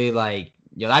 Literally,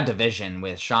 that division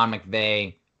with Sean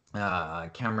McVay. I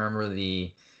can't remember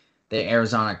the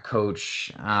Arizona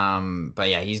coach. But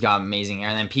yeah, he's got amazing hair.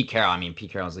 And then Pete Carroll. I mean,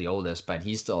 Pete Carroll's the oldest, but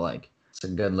he's still it's a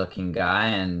good looking guy.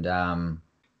 And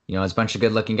it's a bunch of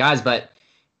good looking guys. But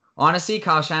honestly,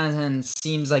 Kyle Shanahan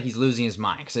seems like he's losing his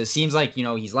mind, because it seems like,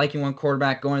 he's liking one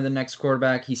quarterback, going to the next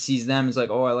quarterback. He sees them. He's like,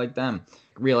 oh, I like them.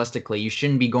 Realistically, you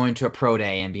shouldn't be going to a pro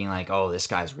day and being like, oh, this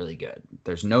guy's really good.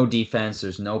 There's no defense.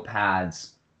 There's no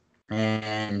pads.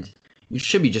 And you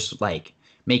should be just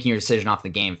making your decision off the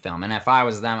game film. And if I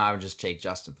was them, I would just take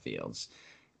Justin Fields.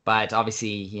 But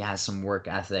obviously he has some work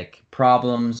ethic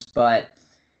problems. But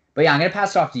yeah, I'm going to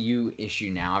pass it off to you, Issue,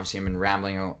 now. Obviously, I've been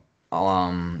rambling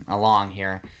along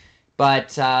here.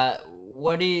 But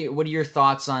what are your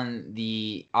thoughts on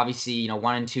the, obviously,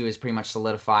 1 and 2 is pretty much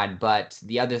solidified, but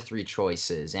the other 3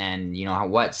 choices and,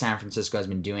 what San Francisco has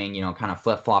been doing, kind of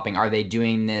flip-flopping. Are they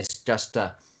doing this just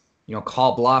to,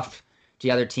 call bluff to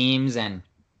other teams, and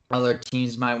other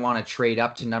teams might want to trade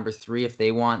up to number 3 if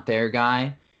they want their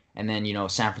guy, and then,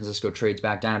 San Francisco trades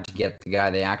back down to get the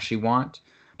guy they actually want?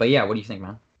 But yeah, what do you think,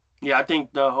 man? Yeah, I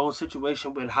think the whole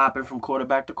situation with hopping from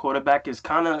quarterback to quarterback is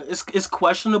kind of it's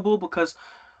questionable, because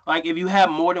if you have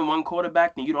more than one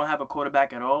quarterback, then you don't have a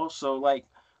quarterback at all. So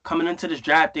coming into this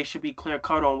draft, they should be clear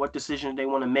cut on what decision they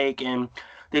want to make, and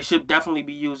they should definitely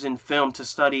be using film to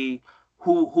study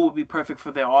who would be perfect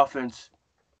for their offense.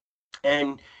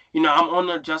 And I'm on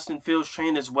the Justin Fields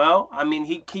train as well. I mean,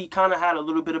 he kind of had a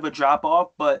little bit of a drop off,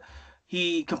 but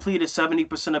he completed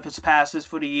 70% of his passes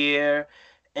for the year,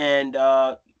 and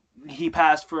he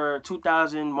passed for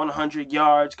 2,100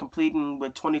 yards, completing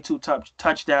with 22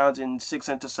 touchdowns and 6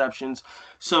 interceptions.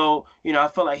 So, I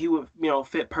feel like he would,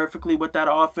 fit perfectly with that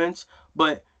offense.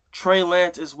 But Trey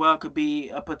Lance as well could be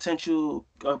a potential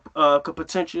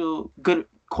good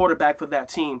quarterback for that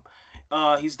team.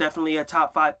 He's definitely a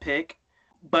top 5 pick.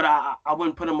 But I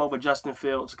wouldn't put him over Justin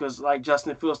Fields, because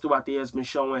Justin Fields throughout the year has been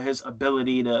showing his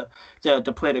ability to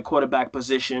play the quarterback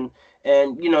position.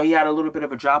 And, he had a little bit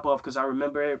of a drop off, because I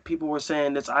remember people were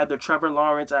saying it's either Trevor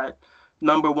Lawrence at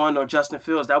number 1 or Justin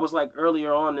Fields. That was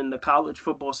earlier on in the college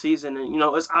football season. And,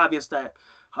 it's obvious that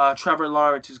Trevor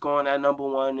Lawrence is going at number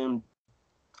 1, and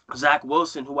Zach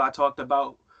Wilson, who I talked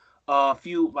about a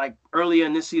few earlier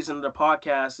in this season of the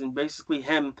podcast, and basically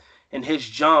him and his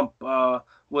jump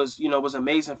was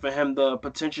amazing for him. The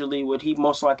potentially what he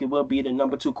most likely will be the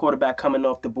number 2 quarterback coming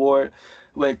off the board,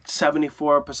 with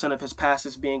 74% of his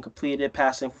passes being completed,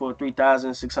 passing for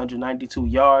 3,692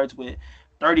 yards with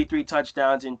 33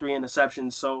 touchdowns and 3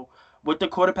 interceptions. So with the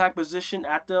quarterback position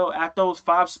at those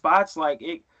 5 spots,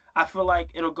 I feel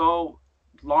like it'll go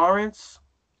Lawrence,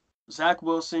 Zach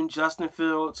Wilson, Justin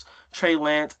Fields, Trey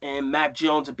Lance, and Mac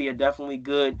Jones would be a definitely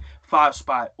good 5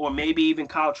 spot. Or maybe even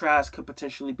Kyle Trask could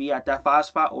potentially be at that 5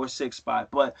 spot or 6 spot.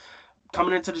 But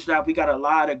coming into this draft, we got a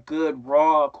lot of good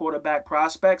raw quarterback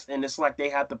prospects, and it's like they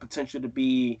have the potential to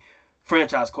be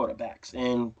franchise quarterbacks.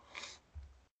 And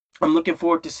I'm looking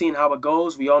forward to seeing how it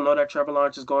goes. We all know that Trevor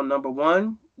Lawrence is going number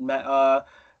 1.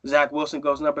 Zach Wilson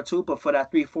goes number 2. But for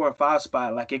that 3, 4, and 5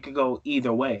 spot, it could go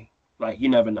either way. You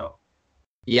never know.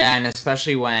 Yeah, and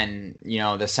especially when,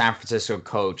 the San Francisco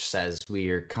coach says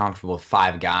we are comfortable with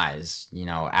 5 guys,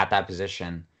 at that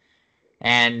position.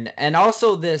 And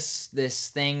also this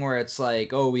thing where it's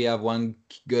oh, we have one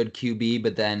good QB,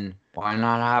 but then why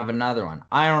not have another one?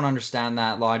 I don't understand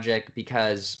that logic,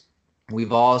 because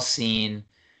we've all seen,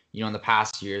 in the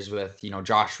past years with,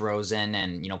 Josh Rosen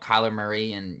and, Kyler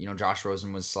Murray, and, Josh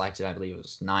Rosen was selected, I believe it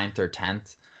was 9th or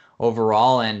 10th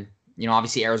overall. And,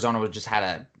 obviously Arizona just had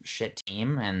a shit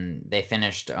team, and they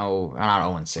finished, not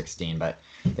 0-16, but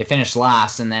they finished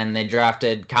last, and then they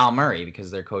drafted Kyle Murray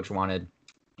because their coach wanted,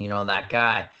 that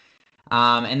guy.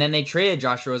 And then they traded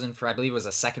Josh Rosen for, I believe it was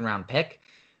a second-round pick.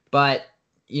 But,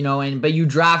 but you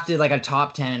drafted like a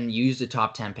top 10, used a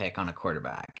top 10 pick on a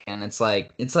quarterback. And it's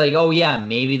like, oh yeah,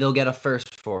 maybe they'll get a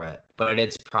first for it. But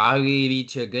it's probably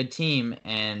to a good team,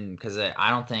 and because I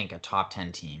don't think a top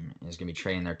 10 team is going to be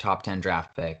trading their top 10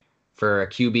 draft pick for a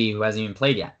QB who hasn't even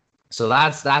played yet. So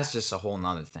that's just a whole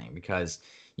nother thing, because,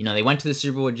 they went to the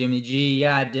Super Bowl with Jimmy G.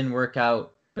 Yeah, it didn't work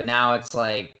out. But now it's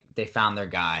like they found their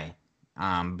guy.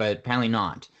 But apparently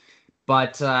not.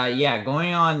 But,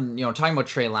 going on, talking about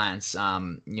Trey Lance,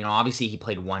 obviously he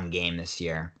played one game this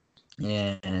year.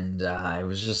 And it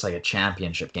was just like a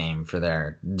championship game for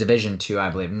their Division II, I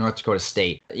believe, North Dakota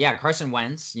State. Yeah, Carson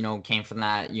Wentz, came from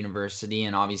that university.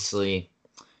 And obviously,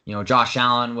 Josh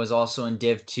Allen was also in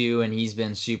Div 2, and he's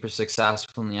been super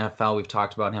successful in the NFL. We've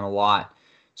talked about him a lot.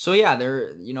 So, yeah,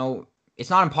 it's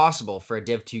not impossible for a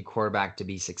Div 2 quarterback to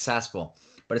be successful,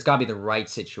 but it's got to be the right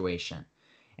situation.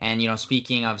 And,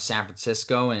 speaking of San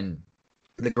Francisco and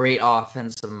the great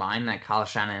offensive mind that Kyle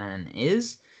Shanahan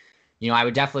is, I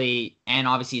would definitely, and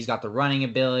obviously he's got the running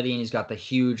ability and he's got the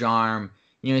huge arm.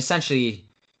 Essentially,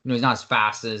 he's not as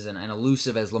fast as and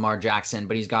elusive as Lamar Jackson,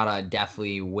 but he's got a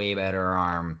definitely way better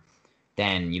arm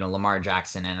than, Lamar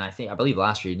Jackson. And I believe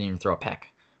last year he didn't even throw a pick.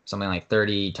 Something like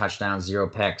 30 touchdowns, 0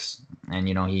 picks. And,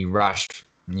 he rushed,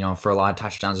 for a lot of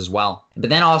touchdowns as well.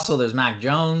 But then also there's Mac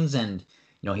Jones, and,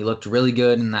 he looked really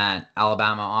good in that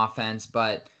Alabama offense.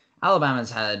 But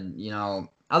Alabama's had,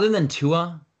 other than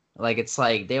Tua, like, it's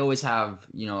like they always have,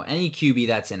 any QB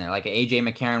that's in there. Like, A.J.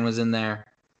 McCarron was in there,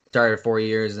 started 4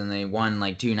 years, and they won,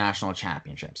 like, 2 national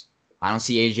championships. I don't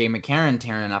see A.J. McCarron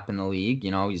tearing up in the league.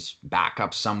 He's back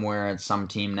up somewhere at some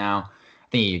team now. I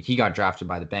think he got drafted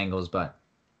by the Bengals, but,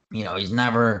 he's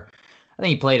never – I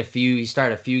think he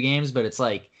started a few games, but it's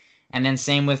like – and then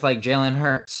same with, like, Jalen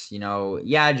Hurts.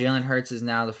 Jalen Hurts is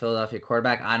now the Philadelphia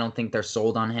quarterback. I don't think they're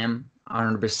sold on him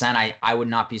 100%. I would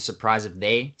not be surprised if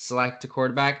they select a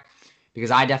quarterback,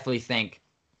 because I definitely think,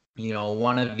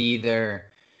 one of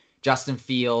either Justin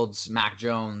Fields, Mac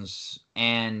Jones,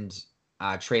 and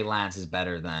Trey Lance is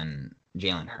better than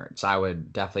Jalen Hurts. I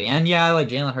would definitely, and like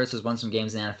Jalen Hurts has won some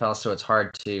games in the NFL, so it's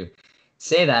hard to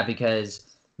say that because,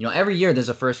 every year there's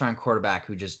a first-round quarterback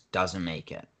who just doesn't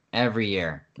make it. Every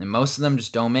year. And most of them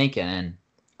just don't make it. And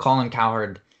Colin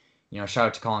Cowherd, shout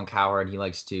out to Colin Cowherd. He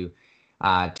likes to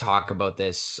talk about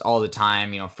this all the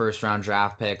time, first-round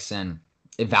draft picks and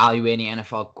evaluating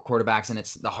NFL quarterbacks. And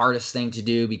it's the hardest thing to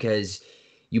do because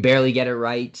you barely get it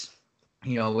right,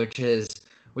 which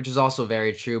is also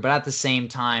very true. But at the same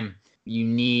time, you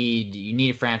need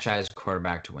a franchise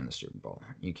quarterback to win the Super Bowl.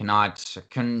 You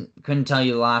couldn't tell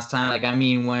you the last time.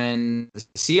 When the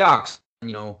Seahawks,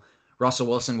 Russell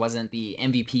Wilson wasn't the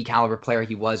MVP caliber player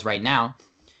he was right now,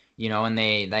 and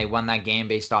they won that game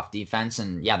based off defense,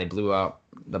 and they blew out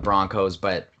the Broncos,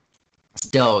 but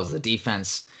still it was the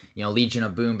defense, Legion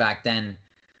of Boom back then.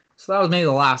 So that was maybe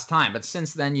the last time. But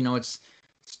since then, it's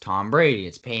Tom Brady,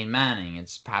 it's Peyton Manning,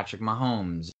 it's Patrick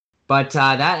Mahomes. But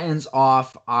that ends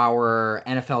off our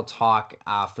NFL talk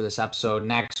for this episode.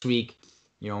 Next week,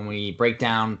 when we break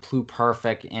down Blue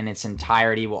Perfect in its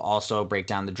entirety, we'll also break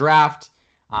down the draft.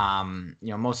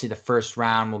 Mostly the first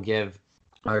round. We'll give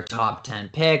our top 10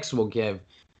 picks. We'll give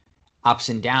ups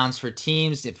and downs for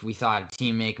teams. If we thought a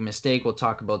team make a mistake, we'll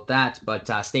talk about that. But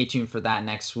stay tuned for that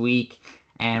next week.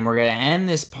 And we're going to end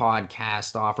this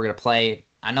podcast off. We're going to play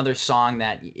another song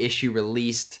that Issue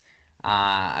released,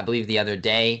 I believe, the other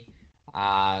day.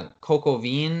 Coco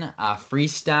Veen,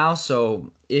 Freestyle.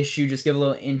 So Issue, just give a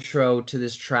little intro to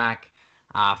this track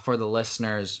for the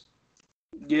listeners.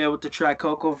 Yeah, with the track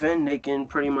Coco Vin, they can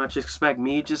pretty much expect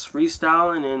me just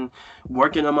freestyling and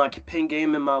working on my pen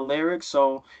game and my lyrics.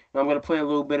 So I'm going to play a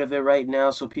little bit of it right now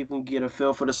so people can get a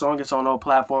feel for the song. It's on all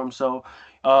platforms, so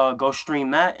go stream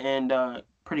that, and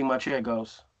pretty much here it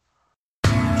goes.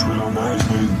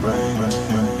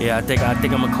 Yeah, I think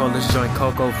I'm going to call this joint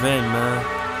Coco Vin, man.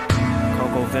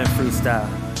 Coco Vin Freestyle.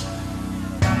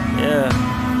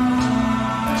 Yeah.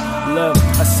 Look,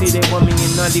 I see they want me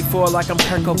in 94 like I'm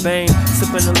Kurt Cobain.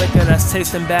 Sipping the liquor that's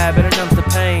tasting bad, but it numbs the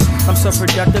pain. I'm so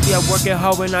productive, yeah, working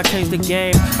hard when I change the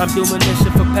game. I'm doing this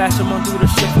shit for passion, won't do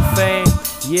this shit for fame.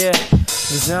 Yeah,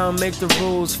 cause I don't make the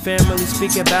rules. Family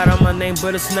speaking bad on my name,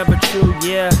 but it's never true,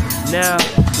 yeah. Now,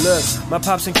 look, my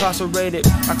pop's incarcerated.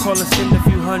 I call him send a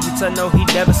few hundreds, I know he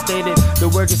devastated.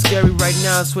 The work is scary right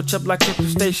now, switch up like Crypto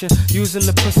Station. Using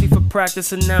the pussy for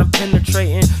practice and now I'm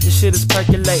penetrating. This shit is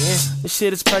percolating, this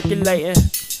shit is percolating.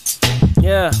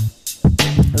 Yeah.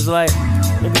 It's like,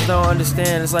 niggas don't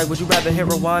understand. It's like, would you rather hit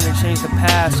rewind and change the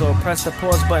past, or press the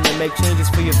pause button and make changes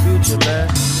for your future, man?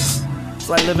 It's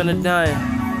like living or dying.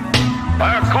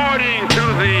 According to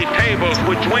the tables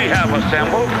which we have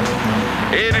assembled,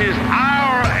 it is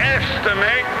our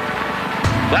estimate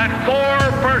that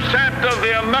 4% of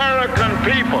the American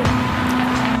people.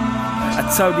 I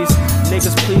told these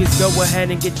niggas, please go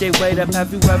ahead and get their weight up.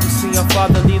 Have you ever seen your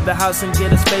father leave the house and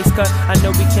get his face cut? I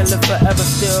know we can live forever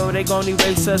still, they gon'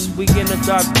 erase us. We in a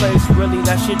dark place, really,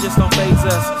 that shit just don't faze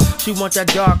us. She want that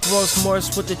dark roast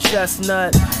Morris with the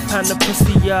chestnut. Pound the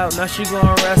pussy out, now she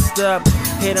gon' rest up.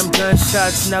 Hear them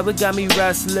gunshots, now it got me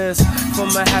restless. For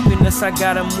my happiness, I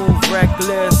gotta move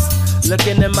reckless.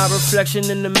 Looking at my reflection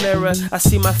in the mirror, I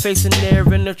see my face in there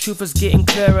and the truth is getting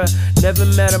clearer. Never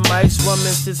met a nice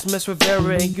woman since Miss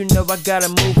Rivera, and you know I gotta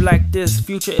move like this,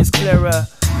 future is clearer.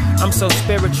 I'm so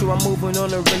spiritual, I'm moving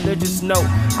on a religious note.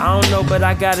 I don't know, but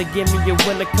I gotta give me a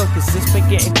winter coat, cause it's been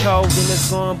getting cold and it's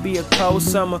gonna be a cold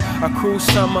summer, a cruel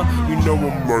summer. You know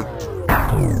I'm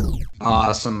like...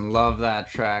 Awesome, love that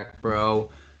track,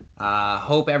 bro.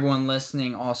 Hope everyone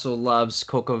listening also loves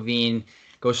Coco Veen.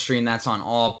 Go stream. That's on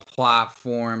all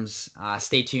platforms.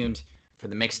 Stay tuned for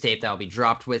the mixtape that will be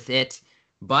dropped with it.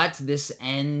 But this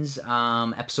ends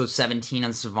episode 17 on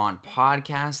the Savant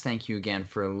Podcast. Thank you again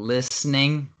for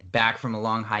listening. Back from a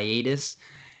long hiatus.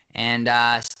 And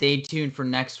stay tuned for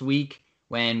next week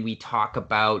when we talk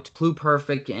about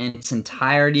Pluperfect in its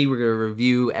entirety. We're going to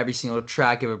review every single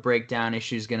track, give a breakdown.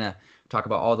 Issue's going to talk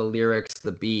about all the lyrics,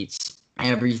 the beats,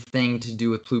 everything to do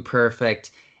with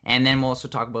Pluperfect. And then we'll also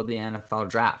talk about the NFL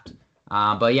draft.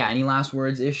 But yeah, any last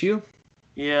words, Issue?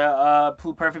 Yeah,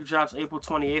 Pluperfect drops April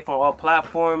 28th on all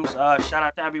platforms. Shout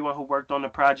out to everyone who worked on the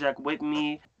project with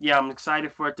me. Yeah, I'm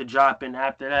excited for it to drop. And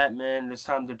after that, man, it's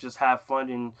time to just have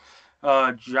fun and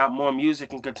drop more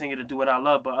music and continue to do what I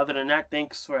love. But other than that,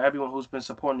 thanks for everyone who's been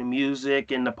supporting the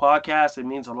music and the podcast. It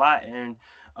means a lot. And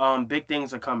big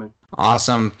things are coming.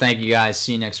 Awesome. Thank you, guys.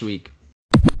 See you next week.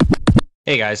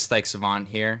 Hey guys, Stike Savant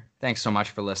here. Thanks so much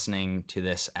for listening to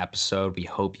this episode. We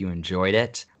hope you enjoyed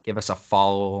it. Give us a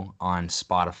follow on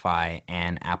Spotify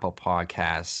and Apple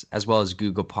Podcasts, as well as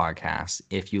Google Podcasts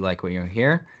if you like what you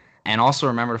hear. And also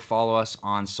remember to follow us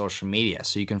on social media.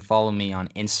 So you can follow me on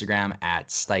Instagram at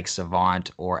Stike Savant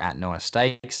or at Noah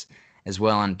Stikes, as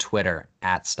well on Twitter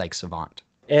at Stike Savant.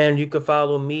 And you can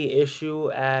follow me,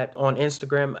 Issue, on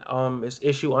Instagram. It's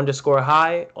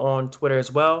issue_high on Twitter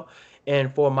as well.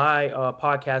 And for my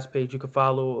podcast page, you can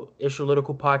follow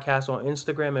Issuelytical Podcast on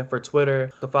Instagram. And for Twitter,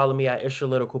 you can follow me at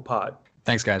Issuelytical Pod.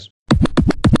 Thanks, guys.